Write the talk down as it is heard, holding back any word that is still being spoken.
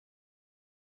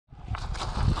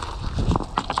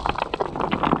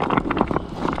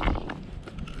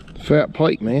Fat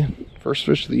pike, man. First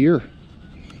fish of the year.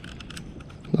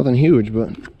 Nothing huge, but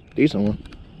decent one.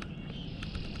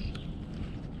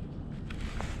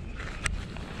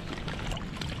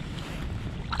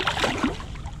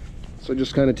 So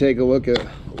just kind of take a look at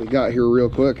what we got here real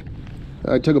quick.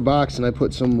 I took a box and I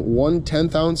put some 1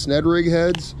 10th ounce Ned Rig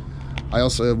heads. I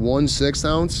also have 1 6th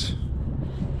ounce.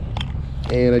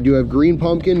 And I do have green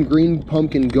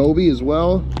pumpkin goby as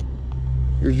well.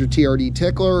 Here's your TRD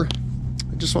tickler.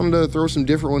 I just wanted to throw some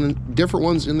different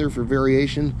ones in there for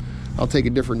variation. I'll take a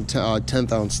different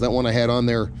 10th ounce. That one I had on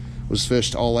there was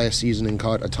fished all last season and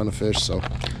caught a ton of fish, so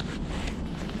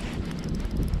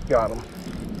got them.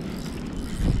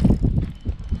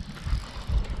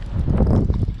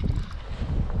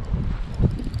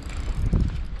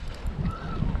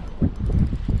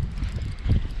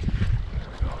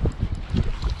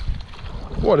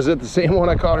 What is it, the same one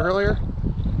I caught earlier?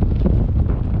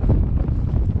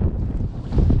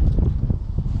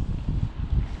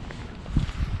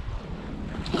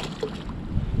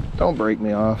 Don't break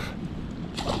me off.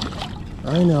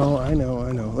 I know.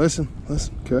 Listen,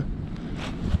 okay.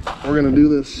 We're gonna do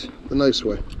this the nice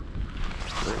way.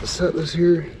 I'm gonna set this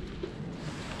here.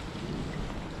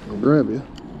 I'll grab you.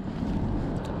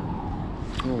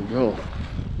 There we go.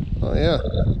 Oh yeah.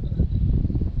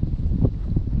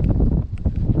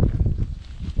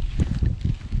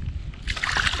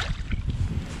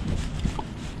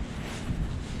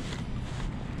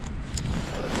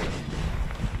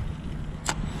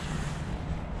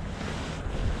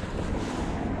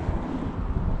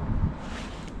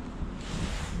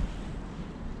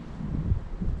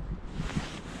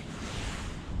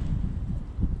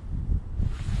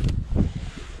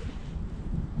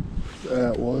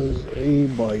 That was a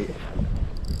bite.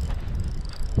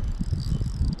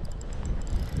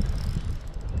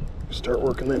 Start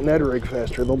working that Ned Rig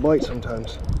faster, they'll bite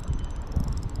sometimes.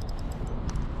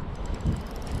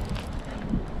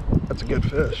 That's a good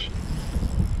fish.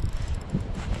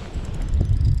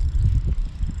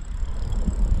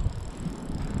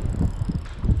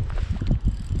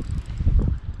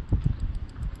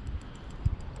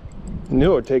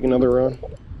 Knew it'd take another run.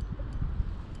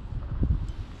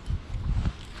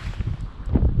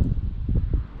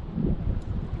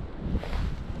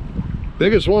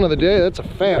 Biggest one of the day, that's a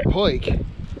fat pike.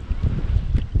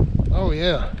 Oh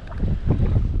yeah.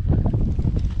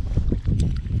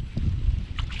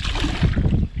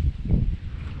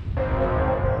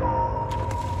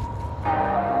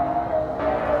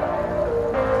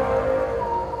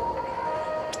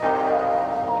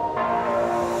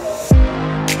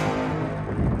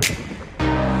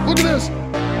 Look at this.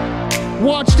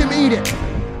 Watched him eat it.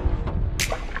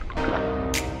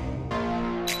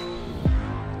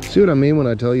 See what I mean when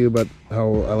I tell you about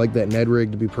how I like that Ned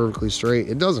Rig to be perfectly straight?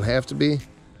 It doesn't have to be,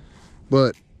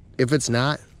 but if it's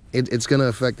not, it's gonna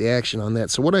affect the action on that.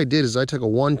 So what I did is I took a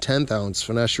 1 10th ounce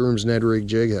Finesse Rooms Ned Rig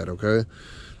jig head, okay?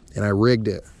 And I rigged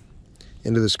it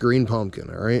into this green pumpkin,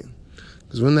 all right?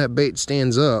 Because when that bait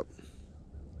stands up,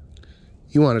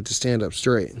 you want it to stand up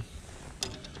straight.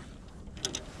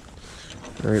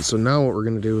 All right, so now what we're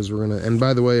gonna do is and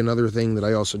by the way, another thing that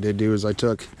I also did do is I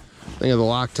took, I think of the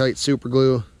Loctite super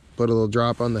glue, put a little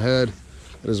drop on the head.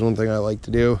 That is one thing I like to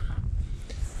do.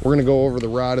 We're gonna go over the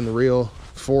rod and the reel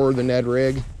for the Ned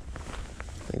Rig.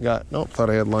 Thought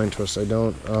I had line twist, I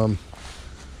don't.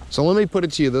 So let me put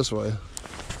it to you this way.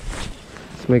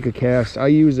 Let's make a cast. I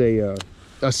use a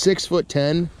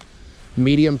 6'10"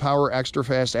 medium power extra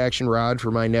fast action rod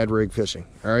for my Ned Rig fishing,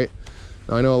 all right?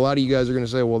 Now I know a lot of you guys are gonna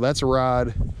say, well, that's a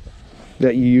rod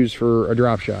that you use for a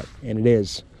drop shot, and it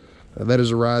is. That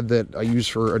is a rod that I use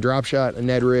for a drop shot, a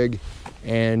Ned Rig,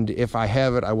 and if I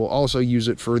have it, I will also use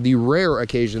it for the rare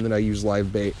occasion that I use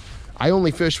live bait. I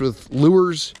only fish with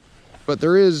lures, but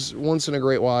there is once in a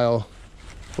great while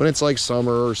when it's like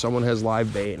summer or someone has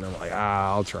live bait and I'm like,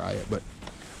 I'll try it. But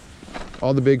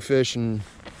all the big fish and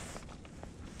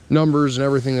numbers and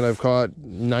everything that I've caught,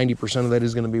 90% of that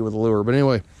is going to be with a lure. But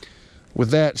anyway,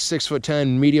 with that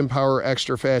 6'10" medium power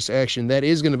extra fast action, that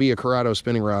is going to be a Corrado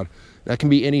spinning rod. That can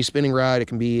be any spinning rod. It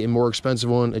can be a more expensive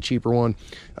one, a cheaper one.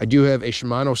 I do have a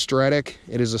Shimano Stratic.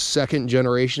 It is a 2nd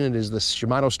generation. It is the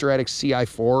Shimano Stratic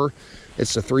CI4.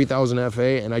 It's the 3000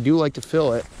 FA, and I do like to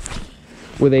fill it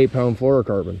with 8-pound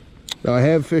fluorocarbon. Now I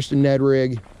have fished a Ned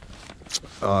Rig,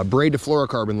 braid to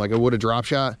fluorocarbon like I would a drop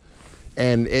shot,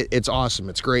 and it's awesome.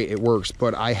 It's great. It works.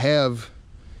 But I have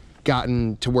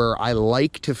gotten to where I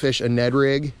like to fish a Ned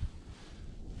Rig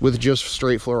with just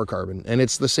straight fluorocarbon, and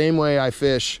it's the same way I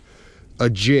fish a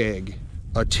jig,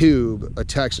 a tube, a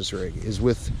Texas rig, is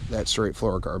with that straight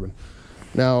fluorocarbon.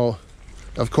 Now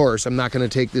Of course, I'm not going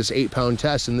to take this 8-pound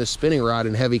test and this spinning rod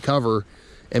and heavy cover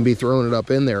and be throwing it up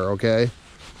in there, okay?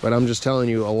 But I'm just telling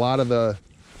you, a lot of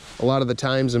the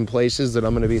times and places that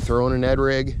I'm going to be throwing a Ned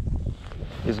rig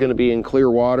is going to be in clear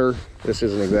water. This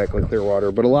isn't exactly clear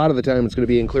water, but a lot of the time it's going to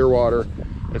be in clear water.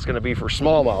 It's going to be for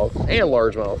smallmouth and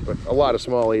largemouth, but a lot of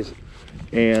smallies.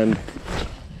 And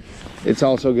it's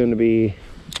also going to be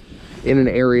in an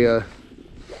area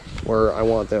where I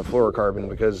want that fluorocarbon,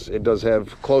 because it does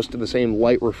have close to the same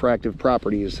light refractive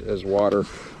properties as water.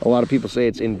 A lot of people say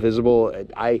it's invisible.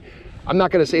 I'm not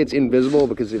going to say it's invisible,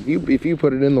 because if you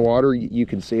put it in the water, you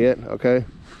can see it, okay?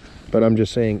 But I'm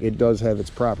just saying it does have its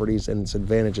properties and its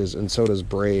advantages, and so does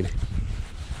braid.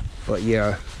 But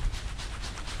yeah,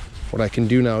 what I can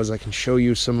do now is I can show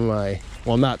you some of my,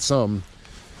 well, not some,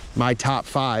 my top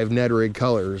 5 Ned Rig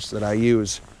colors that I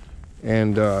use.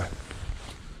 And the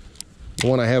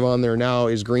one I have on there now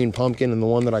is green pumpkin, and the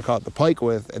one that I caught the pike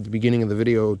with at the beginning of the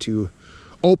video to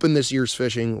open this year's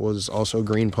fishing was also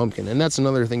green pumpkin. And that's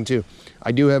another thing too.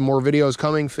 I do have more videos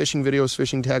coming, fishing videos,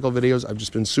 fishing tackle videos. I've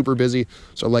just been super busy.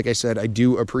 So like I said, I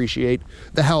do appreciate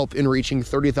the help in reaching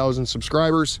 30,000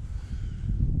 subscribers.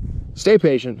 Stay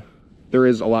patient. There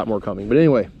is a lot more coming. But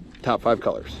anyway, top 5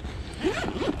 colors.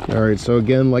 All right, so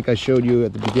again, like I showed you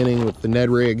at the beginning with the Ned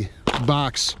Rig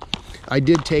box, I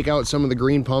did take out some of the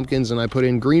green pumpkins and I put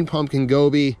in green pumpkin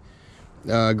goby,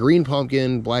 green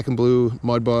pumpkin, black and blue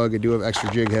mud bug. I do have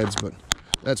extra jig heads, but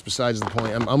that's besides the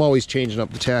point. I'm always changing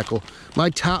up the tackle. My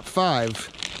top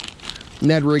 5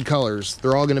 Ned Rig colors,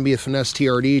 they're all going to be a finesse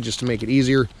TRD just to make it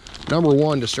easier. Number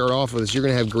 1 to start off with is you're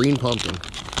going to have green pumpkin.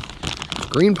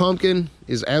 Green pumpkin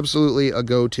is absolutely a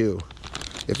go-to.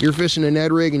 If you're fishing a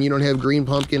Ned Rig and you don't have green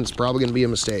pumpkin, it's probably going to be a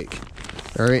mistake.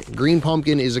 All right, green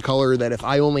pumpkin is a color that if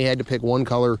I only had to pick one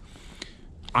color,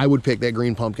 I would pick that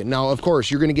green pumpkin. Now, of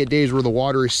course, you're going to get days where the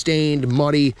water is stained,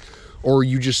 muddy, or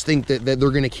you just think that they're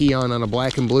going to key on a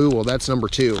black and blue. Well, that's number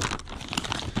 2,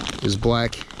 is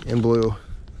black and blue.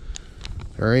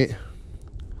 All right.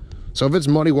 So if it's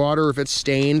muddy water, if it's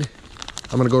stained,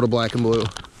 I'm going to go to black and blue.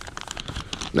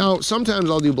 Now, sometimes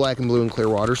I'll do black and blue in clear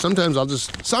water. Sometimes I'll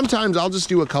just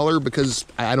do a color because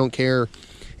I don't care,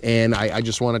 and I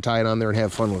just want to tie it on there and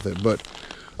have fun with it. But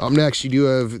up next, you do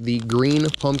have the green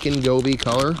pumpkin goby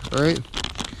color. All right.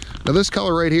 Now this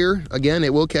color right here, again,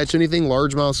 it will catch anything,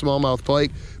 largemouth, smallmouth,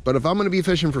 pike. But if I'm going to be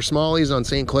fishing for smallies on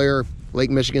St. Clair,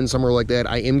 Lake Michigan, somewhere like that,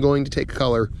 I am going to take a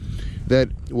color that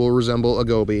will resemble a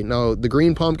goby. Now, the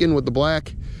green pumpkin with the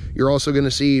black, you're also going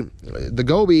to see the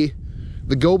goby.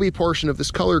 The goby portion of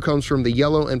this color comes from the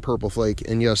yellow and purple flake.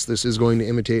 And yes, this is going to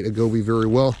imitate a goby very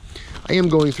well. I am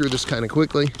going through this kind of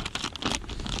quickly.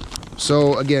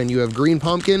 So again, you have green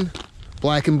pumpkin,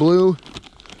 black and blue,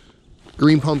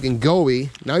 green pumpkin goby.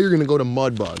 Now you're going to go to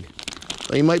mud bug.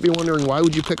 Now you might be wondering, why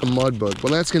would you pick a mud bug?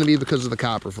 Well, that's going to be because of the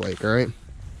copper flake, all right?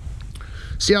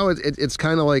 See how it's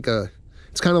kind of like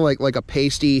a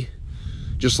pasty,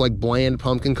 just like bland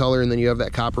pumpkin color, and then you have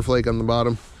that copper flake on the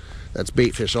bottom. That's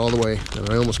bait fish all the way. And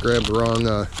I almost grabbed the wrong,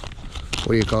 what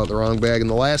do you call it, the wrong bag. And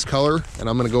the last color, and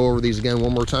I'm going to go over these again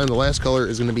one more time, the last color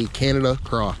is going to be Canada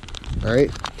Craw, all right?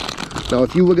 Now,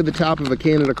 if you look at the top of a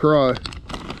Canada Craw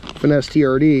finesse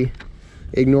TRD,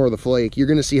 ignore the flake, you're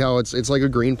going to see how it's like a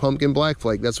green pumpkin black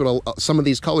flake. That's what some of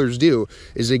these colors do,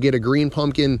 is they get a green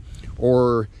pumpkin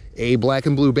or a black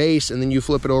and blue base, and then you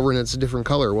flip it over and it's a different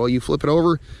color. Well, you flip it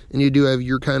over and you do have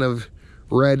your kind of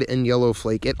red and yellow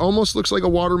flake. It almost looks like a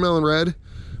watermelon red,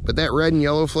 but that red and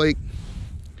yellow flake,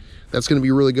 that's going to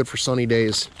be really good for sunny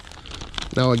days.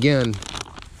 Now again,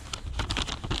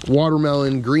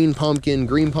 watermelon, green pumpkin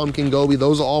goby,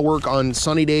 those all work on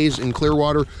sunny days in clear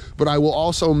water, but I will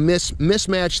also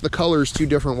mismatch the colors to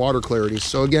different water clarities.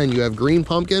 So again, you have green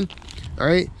pumpkin, all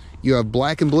right? You have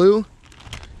black and blue,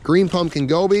 green pumpkin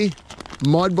goby,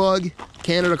 mud bug,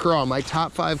 Canada Craw, my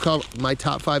top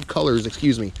 5 colors,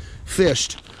 excuse me,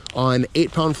 fished on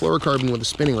 8-pound fluorocarbon with a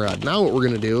spinning rod. Now what we're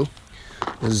going to do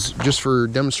is, just for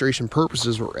demonstration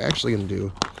purposes, what we're actually going to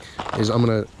do is I'm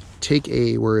going to take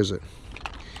a, where is it?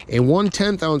 A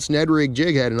 1/10 ounce Ned Rig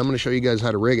jig head, and I'm going to show you guys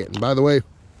how to rig it. And by the way,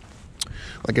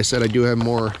 like I said, I do have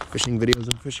more fishing videos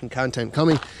and fishing content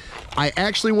coming. I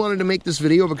actually wanted to make this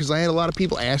video because I had a lot of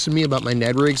people asking me about my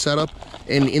Ned Rig setup,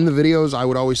 and in the videos I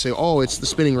would always say, oh, it's the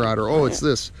spinning rod, or oh, it's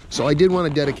this. So I did want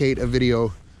to dedicate a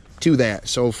video to that.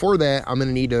 So for that, I'm going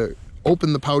to need to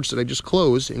open the pouch that I just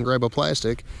closed and grab a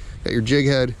plastic. Got your jig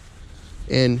head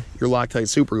and your Loctite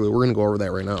super glue. We're going to go over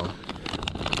that right now.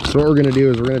 So what we're going to do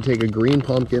is we're going to take a green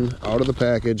pumpkin out of the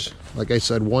package. Like I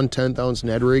said, 1/10 ounce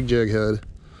Ned Rig jig head.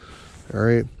 All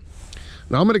right.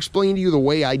 Now I'm going to explain to you the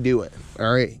way I do it.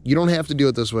 All right. You don't have to do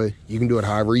it this way. You can do it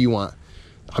however you want.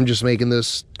 I'm just making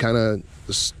this kind of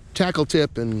this tackle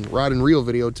tip and rod and reel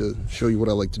video to show you what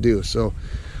I like to do. So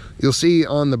you'll see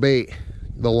on the bait,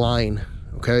 the line,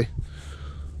 okay?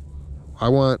 I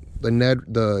want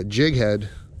the jig head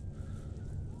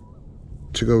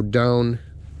to go down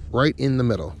right in the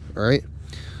middle, all right?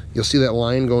 You'll see that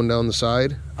line going down the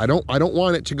side. I don't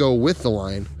want it to go with the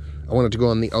line. I want it to go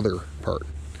on the other part.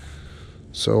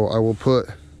 So I will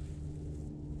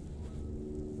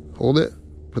hold it,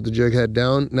 put the jig head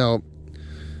down. Now,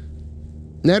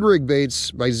 Ned Rig baits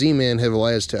by Z-Man have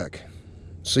Elastec.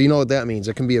 So you know what that means.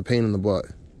 It can be a pain in the butt.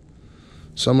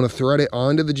 So I'm gonna thread it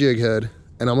onto the jig head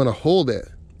and I'm gonna hold it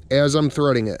as I'm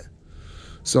threading it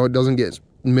so it doesn't get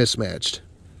mismatched.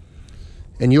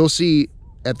 And you'll see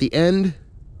at the end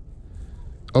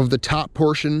of the top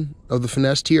portion of the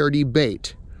Finesse TRD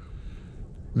bait,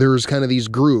 there's kind of these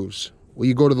grooves. Well,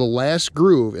 you go to the last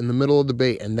groove in the middle of the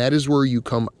bait and that is where you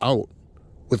come out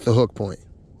with the hook point,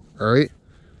 all right?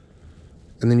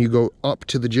 And then you go up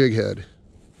to the jig head.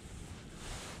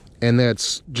 And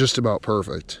that's just about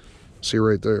perfect. See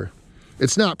right there.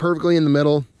 It's not perfectly in the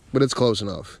middle, but it's close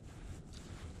enough.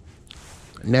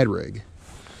 Ned Rig.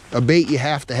 A bait you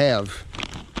have to have.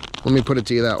 Let me put it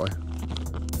to you that way.